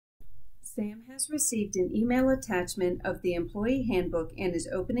Sam has received an email attachment of the employee handbook and is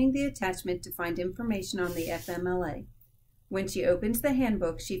opening the attachment to find information on the FMLA. When she opens the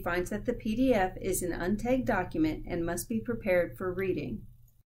handbook, she finds that the PDF is an untagged document and must be prepared for reading.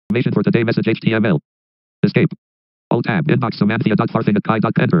 Information for today message HTML. Escape. Alt tab. Inbox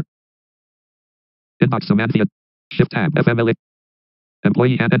Samanthia.farthing@kai.enter. Inbox Samanthia. Shift tab. FMLA.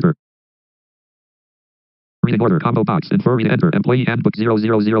 Employee hand enter. Reading order combo box. Infer read enter. Employee handbook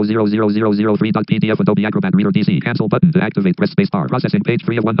 0000003.pdf Adobe Acrobat Reader DC. Cancel button to activate. Press space bar. Processing page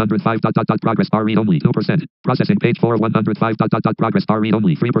 3 of 105. Progress bar read only 2%. Processing page 4 of 105. Progress bar read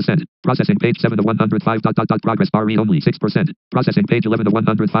only 3%. Processing page 7 of 105. Progress bar read only 6%. Processing page 11 of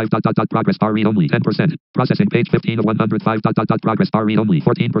 105. Progress bar read only 10%. Processing page 15 of 105. Progress bar read only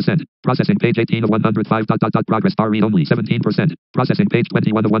 14%. Processing page 18 of 105. Progress bar read only 17%. Processing page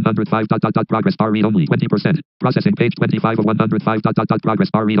 21 of 105. Progress bar read only 20%. Processing page 25 of 105. Progress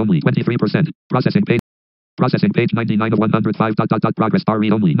bar read only 23%. Processing page 99 of 105. Progress bar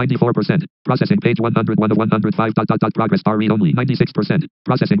read only 94%. Processing page 101 of 105. Progress bar read only 96%.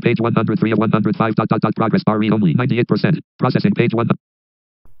 Processing page 103 of 105. Progress bar read only 98%. Processing page 1.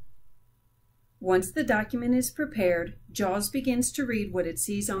 Once the document is prepared, JAWS begins to read what it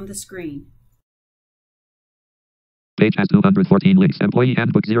sees on the screen. Page has 214 links. Employee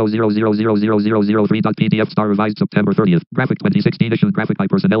handbook 0000003.pdf star revised September 30th. Graphic 2016 issued. Graphic by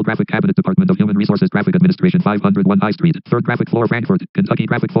personnel. Graphic Cabinet Department of Human Resources. Graphic Administration 501 High Street. Third graphic floor Frankfurt, Kentucky.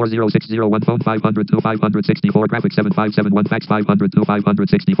 Graphic 40601 phone 502-564. Graphic 7571 fax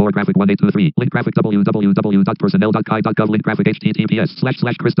 502-564. Graphic 1823. Link graphic www.personnel.kai.gov. Link graphic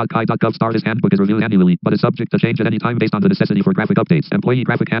https://chris.kai.gov. Star This handbook is reviewed annually, but is subject to change at any time based on the necessity for graphic updates. Employee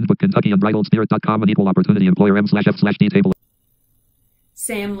graphic handbook Kentucky UnbridledSpirit.com. An equal opportunity employer M/F/D table.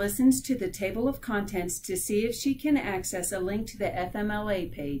 Sam listens to the table of contents to see if she can access a link to the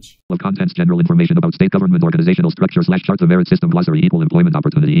FMLA page. Of contents, general information about state government organizational structure / chart of merit system glossary equal employment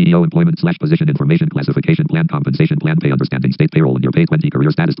opportunity EEO employment / position information classification plan compensation plan pay understanding state payroll in your pay 20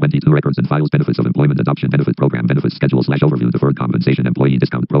 career status 22 records and files benefits of employment adoption benefit program benefits schedule / overview deferred compensation employee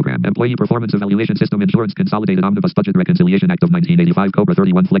discount program employee performance evaluation system insurance consolidated omnibus budget reconciliation act of 1985 Cobra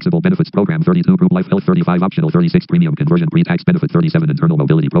 31 flexible benefits program 32 group life health 35 optional 36 premium conversion pre-tax benefit 37 internal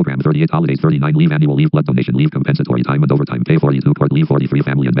mobility program 38 holidays 39 leave annual leave blood donation leave compensatory time and overtime pay 42 court leave 43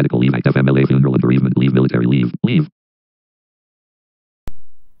 family and medical leave act FMLA funeral and bereavement leave military leave.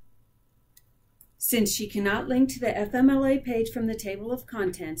 Since she cannot link to the FMLA page from the table of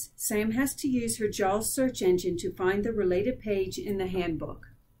contents, Sam has to use her JAWS search engine to find the related page in the handbook.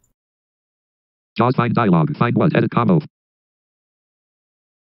 JAWS find dialog. Find what? Edit combo.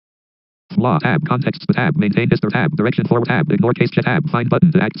 Flaw tab. Context tab. Maintain history tab. Direction forward tab. Ignore case check tab. Find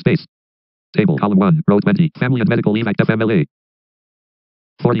button to act space. Table column 1 row 20 family and medical leave act FMLA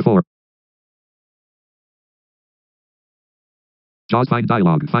 44. JAWS find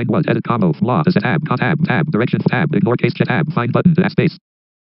dialog. Find what? Edit combo. Flaw is a tab. Tab. Direction tab. Ignore case check tab. Find button to act space.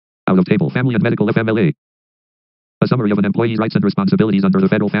 Out of table family and medical FMLA. A summary of an employee's rights and responsibilities under the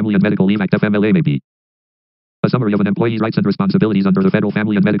Federal Family and Medical Leave Act FMLA may be. A summary of an employee's rights and responsibilities under the Federal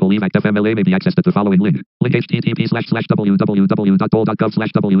Family and Medical Leave Act FMLA may be accessed at the following link. Link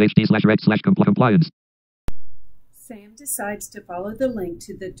http://www.dole.gov/wh/rec/compliance. Sam decides to follow the link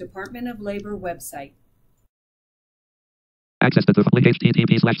to the Department of Labor website. Access at the link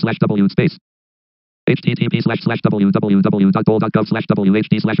http://w space.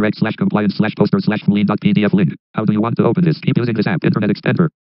 http://www.dole.gov/whd/rec/compliance/poster/flean.pdf link. How do you want to open this? Keep using this app. Internet Explorer.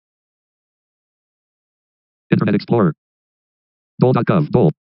 Internet Explorer. Dole.gov.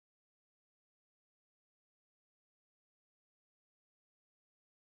 Dole.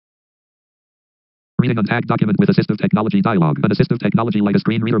 Reading untagged document with assistive technology dialog. An assistive technology like a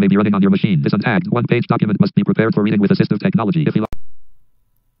screen reader may be running on your machine. This untagged one-page document must be prepared for reading with assistive technology.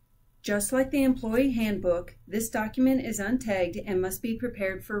 Just like the employee handbook, this document is untagged and must be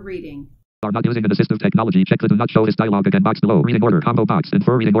prepared for reading. Are not using an assistive technology. Check the do not show this dialog again box below. Reading order combo box.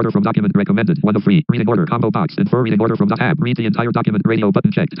 Infer reading order from document recommended. 1 of 3. Reading order combo box. Infer reading order from tab. Read the entire document. Radio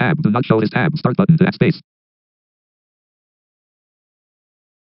button checked. Tab. Do not show this tab. Start button to add space.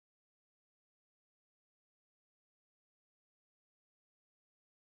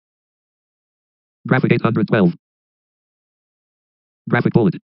 Graphic 812. Graphic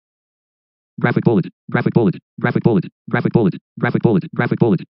bullet. Graphic bullet. Graphic bullet. Graphic bullet. Graphic bullet. Graphic bullet. Graphic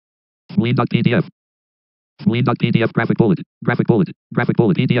bullet. Flean.pdf. Flean.pdf. Graphic bullet. Graphic bullet. Graphic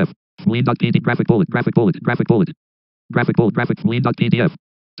bullet. PDF. Flean.pdf. Graphic bullet. Graphic bullet. Graphic bullet. Graphic bullet. Graphic Flean.pdf.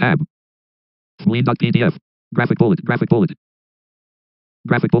 Tab. Flean.pdf. Graphic bullet. Graphic bullet.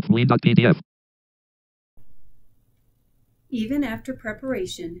 Graphic bullet. Flean.pdf. Even after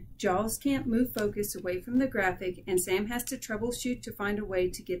preparation, Jaws can't move focus away from the graphic, and Sam has to troubleshoot to find a way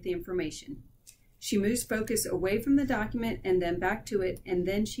to get the information. She moves focus away from the document and then back to it, and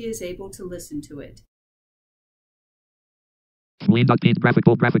then she is able to listen to it. Graphic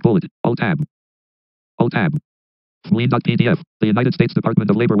bullet. Alt tab. Alt tab. Flean.pdf. The United States Department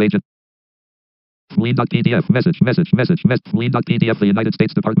of Labor Wage. Flean.pdf. Message. Flean.pdf. The United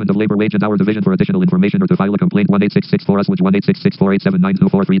States Department of Labor Wage and Hour Division. For additional information or to file a complaint, 1-866-4-US-WAGE,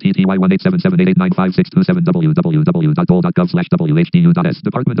 1-866-487-9243, TTY 1-877-889-5627, www.dole.gov/whdu.s.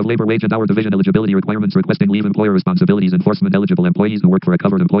 Department of Labor Wage and Hour Division. Eligibility requirements. Requesting leave. Employer responsibilities. Enforcement. Eligible employees who work for a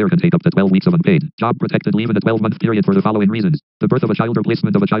covered employer can take up to 12 weeks of unpaid job protected leave in a 12-month period for the following reasons: the birth of a child or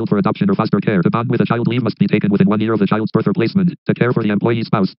placement of a child for adoption or foster care. To bond with a child, leave must be taken within 1 year of the child's birth or placement. To care for the employee's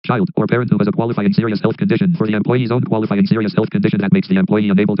spouse, child, or parent who has a qualifying serious health condition. For the employee's own qualifying serious health condition that makes the employee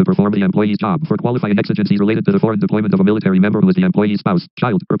unable to perform the employee's job. For qualifying exigencies related to the foreign deployment of a military member who is the employee's spouse,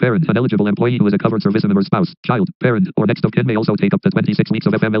 child, or parent. An eligible employee who is a covered service member's spouse, child, parent, or next of kin may also take up to 26 weeks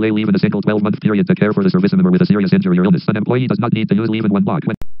of FMLA leave in a single 12-month period to care for the service member with a serious injury or illness. An employee does not need to use leave in one block.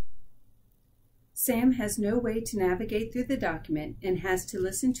 Sam has no way to navigate through the document and has to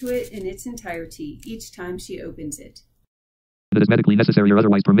listen to it in its entirety each time she opens it. It is medically necessary or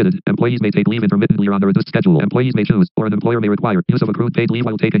otherwise permitted. Employees may take leave intermittently or on a reduced schedule. Employees may choose, or an employer may require, use of accrued paid leave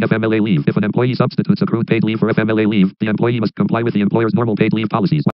while taking FMLA leave. If an employee substitutes accrued paid leave for FMLA leave, the employee must comply with the employer's normal paid leave policies.